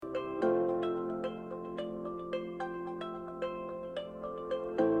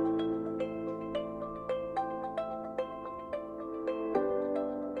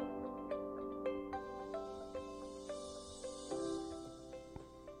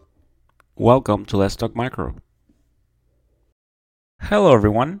Welcome to Let's Talk Micro. Hello,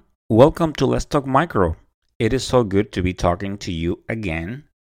 everyone. Welcome to Let's Talk Micro. It is so good to be talking to you again.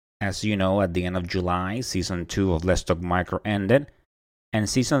 As you know, at the end of July, season 2 of Let's Talk Micro ended, and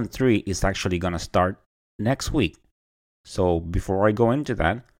season 3 is actually going to start next week. So, before I go into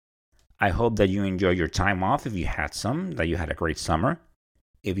that, I hope that you enjoy your time off if you had some, that you had a great summer.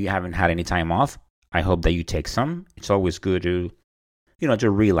 If you haven't had any time off, I hope that you take some. It's always good to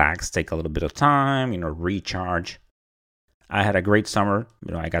relax, take a little bit of time, recharge. I had a great summer.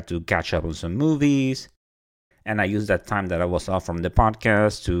 I got to catch up on some movies, and I used that time that I was off from the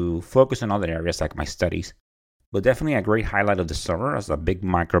podcast to focus on other areas like my studies. But definitely a great highlight of the summer as a big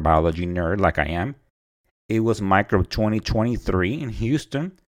microbiology nerd like I am. It was Micro 2023 in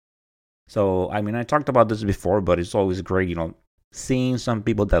Houston. So, I talked about this before, but it's always great, seeing some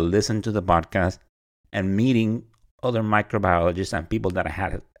people that listen to the podcast and meeting other microbiologists and people that I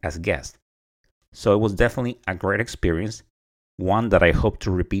had as guests. So it was definitely a great experience, one that I hope to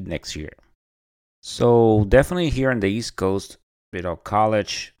repeat next year. So definitely here on the East Coast,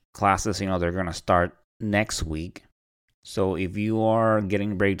 college classes, they're going to start next week. So if you are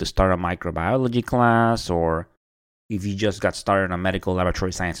getting ready to start a microbiology class, or if you just got started on a medical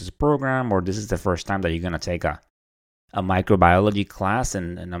laboratory sciences program, or this is the first time that you're going to take a microbiology class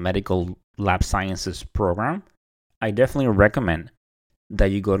in a medical lab sciences program, I definitely recommend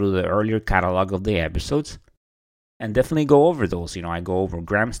that you go to the earlier catalog of the episodes and definitely go over those. I go over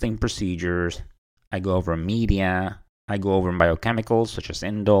gram stain procedures, I go over media, I go over biochemicals such as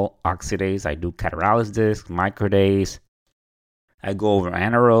indole, oxidase, I do Cataralis disc, microdase, I go over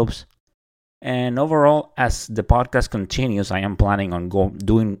anaerobes. And overall, as the podcast continues, I am planning on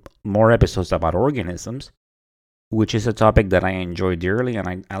doing more episodes about organisms, which is a topic that I enjoy dearly,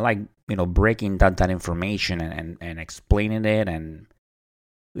 and I like breaking that information and explaining it, and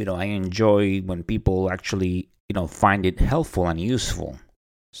I enjoy when people actually find it helpful and useful.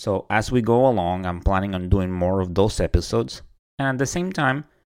 So as we go along, I'm planning on doing more of those episodes, and at the same time,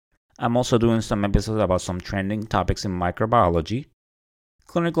 I'm also doing some episodes about some trending topics in microbiology,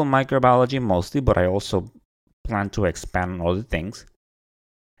 clinical microbiology mostly, but I also plan to expand on other things.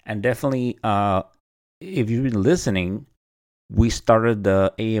 And definitely, if you've been listening, we started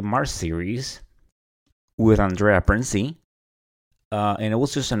the AMR series with Andrea Prinzi, and it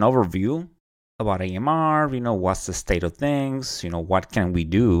was just an overview about AMR, what's the state of things, what can we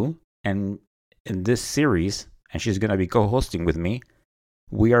do. And in this series, and she's going to be co-hosting with me,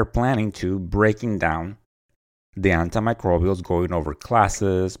 we are planning to breaking down the antimicrobials, going over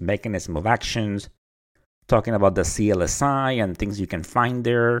classes, mechanism of actions, talking about the CLSI and things you can find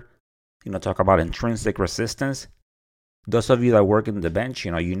there, talk about intrinsic resistance. Those of you that work in the bench,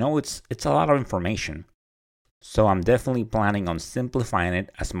 it's a lot of information. So I'm definitely planning on simplifying it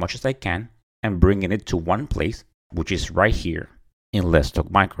as much as I can and bringing it to one place, which is right here in Let's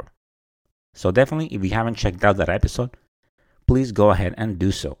Talk Micro. So definitely, if you haven't checked out that episode, please go ahead and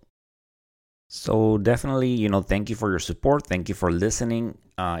do so. So definitely, thank you for your support. Thank you for listening.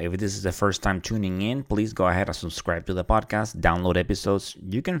 If this is the first time tuning in, please go ahead and subscribe to the podcast, download episodes.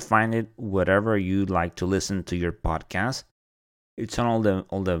 You can find it wherever you like to listen to your podcast. It's on all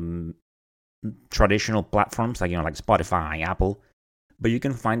the traditional platforms like Spotify, Apple, but you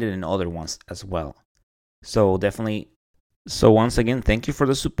can find it in other ones as well. So definitely, once again, thank you for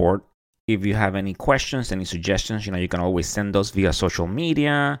the support. If you have any questions, any suggestions, you can always send those via social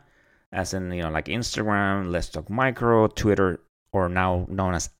media, as in like Instagram, Let's Talk Micro, Twitter, or now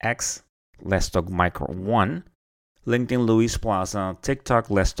known as X, Let's Talk Micro 1, LinkedIn Luis Plaza, TikTok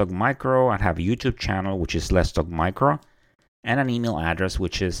Let's Talk Micro. I have a YouTube channel which is Let's Talk Micro, and an email address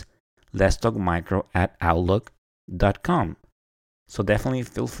which is letstalkmicro@outlook.com. So definitely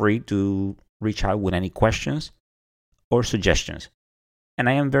feel free to reach out with any questions or suggestions. And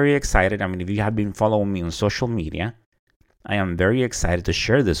I am very excited. If you have been following me on social media, I am very excited to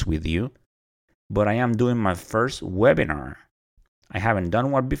share this with you. But I am doing my first webinar. I haven't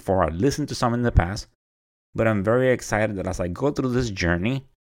done one before. I've listened to some in the past, but I'm very excited that as I go through this journey,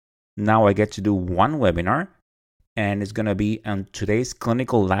 now I get to do one webinar, and it's going to be on today's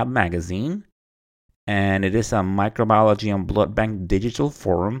Clinical Lab magazine, and it is a microbiology and blood bank digital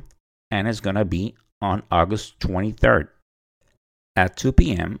forum, and it's going to be on August 23rd at 2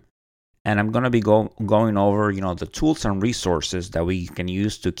 p.m. And I'm going to be going over, the tools and resources that we can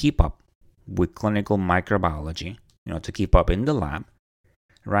use to keep up with clinical microbiology, to keep up in the lab,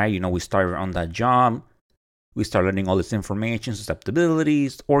 right? We started on that job. We start learning all this information,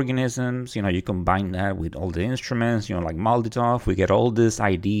 susceptibilities, organisms. You combine that with all the instruments, like MALDI-TOF. We get all these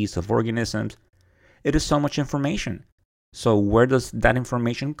IDs of organisms. It is so much information. So where does that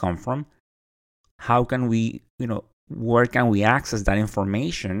information come from? how can we, where can we access that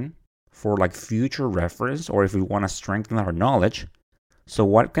information for like future reference, or if we want to strengthen our knowledge. So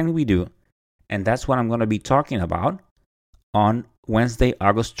what can we do? And that's what I'm going to be talking about on Wednesday,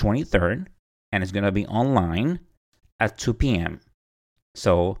 August 23rd, and it's going to be online at 2 p.m.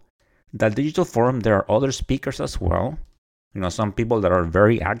 So that digital forum, there are other speakers as well. Some people that are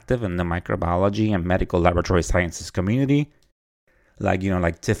very active in the microbiology and medical laboratory sciences community, like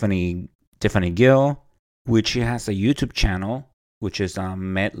Tiffany Gill, which she has a YouTube channel, which is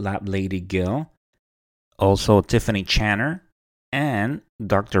MedLab Lady Gill. Also Tiffany Channer and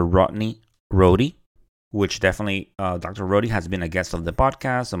Dr. Rodney Rohde, which definitely Dr. Rohde has been a guest of the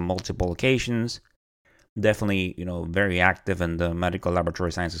podcast on multiple occasions. Definitely, very active in the medical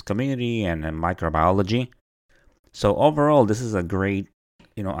laboratory sciences community and in microbiology. So overall, this is a great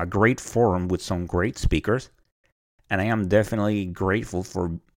forum with some great speakers. And I am definitely grateful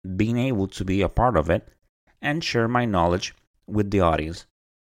for being able to be a part of it and share my knowledge with the audience.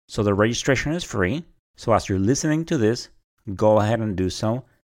 So the registration is free. So as you're listening to this, go ahead and do so.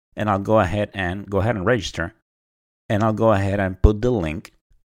 And I'll go ahead and register. And I'll go ahead and put the link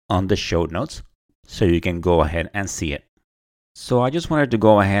on the show notes so you can go ahead and see it. So I just wanted to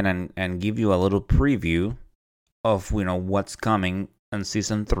go ahead and give you a little preview of what's coming in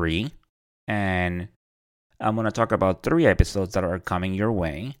season 3, and I'm going to talk about 3 episodes that are coming your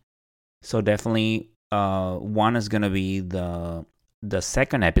way. So definitely one is going to be the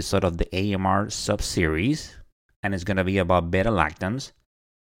second episode of the AMR sub-series, and it's going to be about beta-lactams.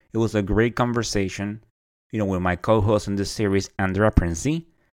 It was a great conversation, with my co-host in this series, Andrea Princey,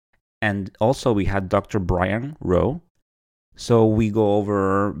 and also we had Dr. Brian Rowe. So we go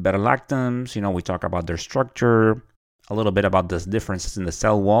over beta-lactams, we talk about their structure, a little bit about the differences in the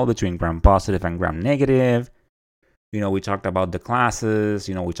cell wall between gram-positive and gram-negative. We talked about the classes,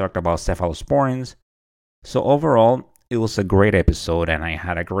 we talked about cephalosporins. So overall, it was a great episode and I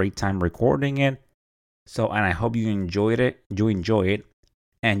had a great time recording it. So, and I hope you enjoy it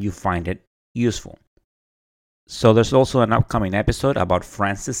and you find it useful. So there's also an upcoming episode about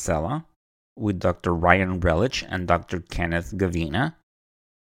Francisella with Dr. Ryan Relich and Dr. Kenneth Gavina.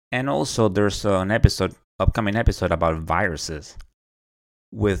 And also there's an upcoming episode about viruses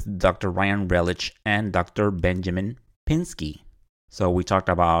with Dr. Ryan Relich and Dr. Benjamin Pinsky. So we talked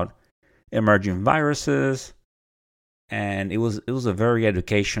about emerging viruses, and it was a very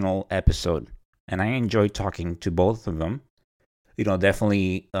educational episode. And I enjoyed talking to both of them.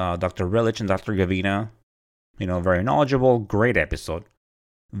 Definitely Dr. Relich and Dr. Gavina, very knowledgeable, great episode.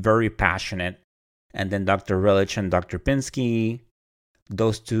 Very passionate. And then Dr. Relich and Dr. Pinsky,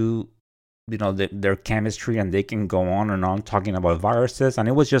 those two, their chemistry, and they can go on and on talking about viruses. And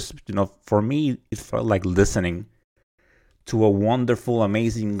it was just, for me, it felt like listening to a wonderful,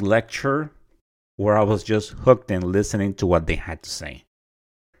 amazing lecture where I was just hooked in listening to what they had to say.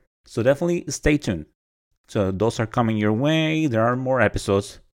 So definitely stay tuned. So those are coming your way. There are more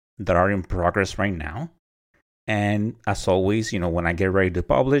episodes that are in progress right now. And as always, when I get ready to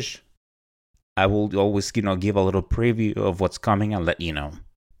publish, I will always, give a little preview of what's coming and let you know.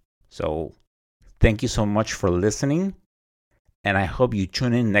 So thank you so much for listening, and I hope you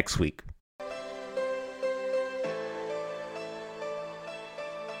tune in next week.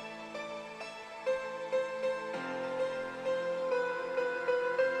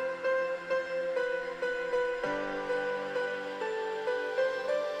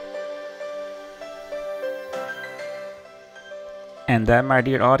 And that, my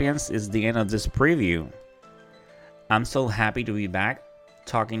dear audience, is the end of this preview. I'm so happy to be back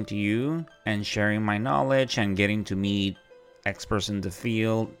talking to you and sharing my knowledge and getting to meet experts in the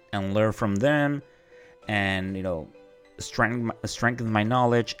field and learn from them and, strengthen my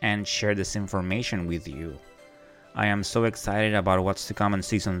knowledge and share this information with you. I am so excited about what's to come in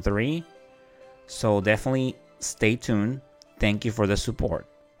season 3. So definitely stay tuned. Thank you for the support.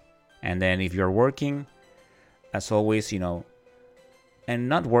 And then if you're working, as always, and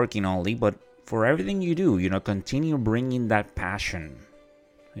not working only, but for everything you do, continue bringing that passion.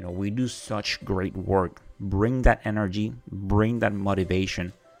 We do such great work. Bring that energy, bring that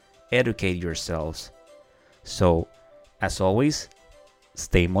motivation, educate yourselves. So, as always,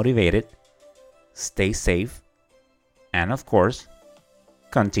 stay motivated, stay safe, and of course,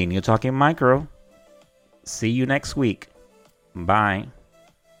 continue talking micro. See you next week. Bye.